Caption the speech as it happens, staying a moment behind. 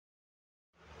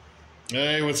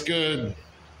Hey, what's good,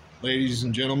 ladies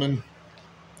and gentlemen?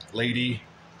 Lady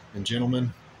and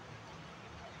gentlemen.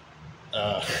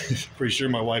 Pretty sure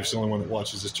my wife's the only one that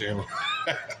watches this channel.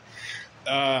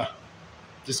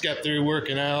 Just got through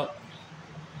working out.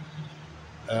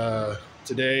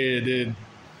 Today I did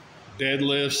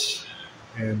deadlifts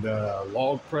and a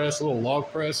little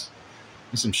log press,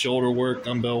 and some shoulder work,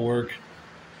 dumbbell work.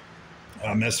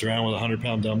 I messed around with a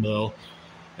 100-pound dumbbell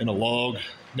and a log.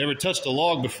 Never touched a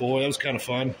log before. That was kind of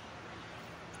fun.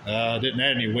 Didn't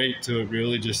add any weight to it,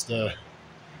 really, just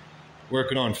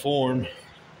working on form.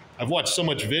 I've watched so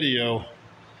much video,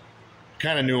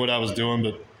 kind of knew what I was doing,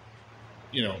 but,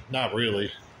 not really.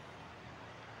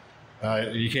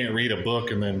 You can't read a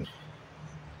book and then,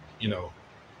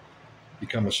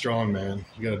 become a strong man.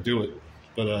 You got to do it.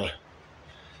 But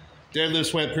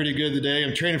deadlifts went pretty good today.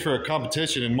 I'm training for a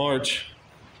competition in March.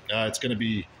 It's going to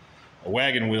be a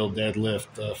wagon wheel deadlift,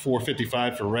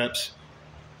 455 for reps.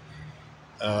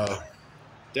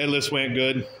 Deadlifts went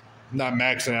good. I'm not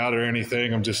maxing out or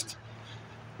anything. I'm just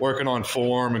working on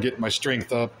form and getting my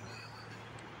strength up.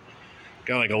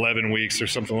 Got like 11 weeks or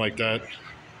something like that.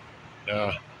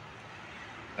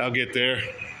 I'll get there.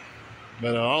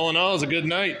 But all in all, it was a good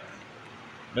night.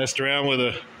 Messed around with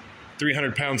a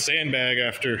 300-pound sandbag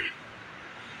after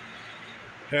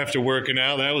working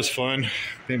out. That was fun.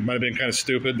 It might have been kind of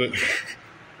stupid, but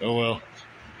oh well.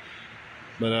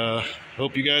 But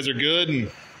hope you guys are good and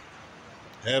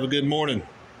have a good morning.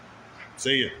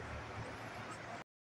 See ya.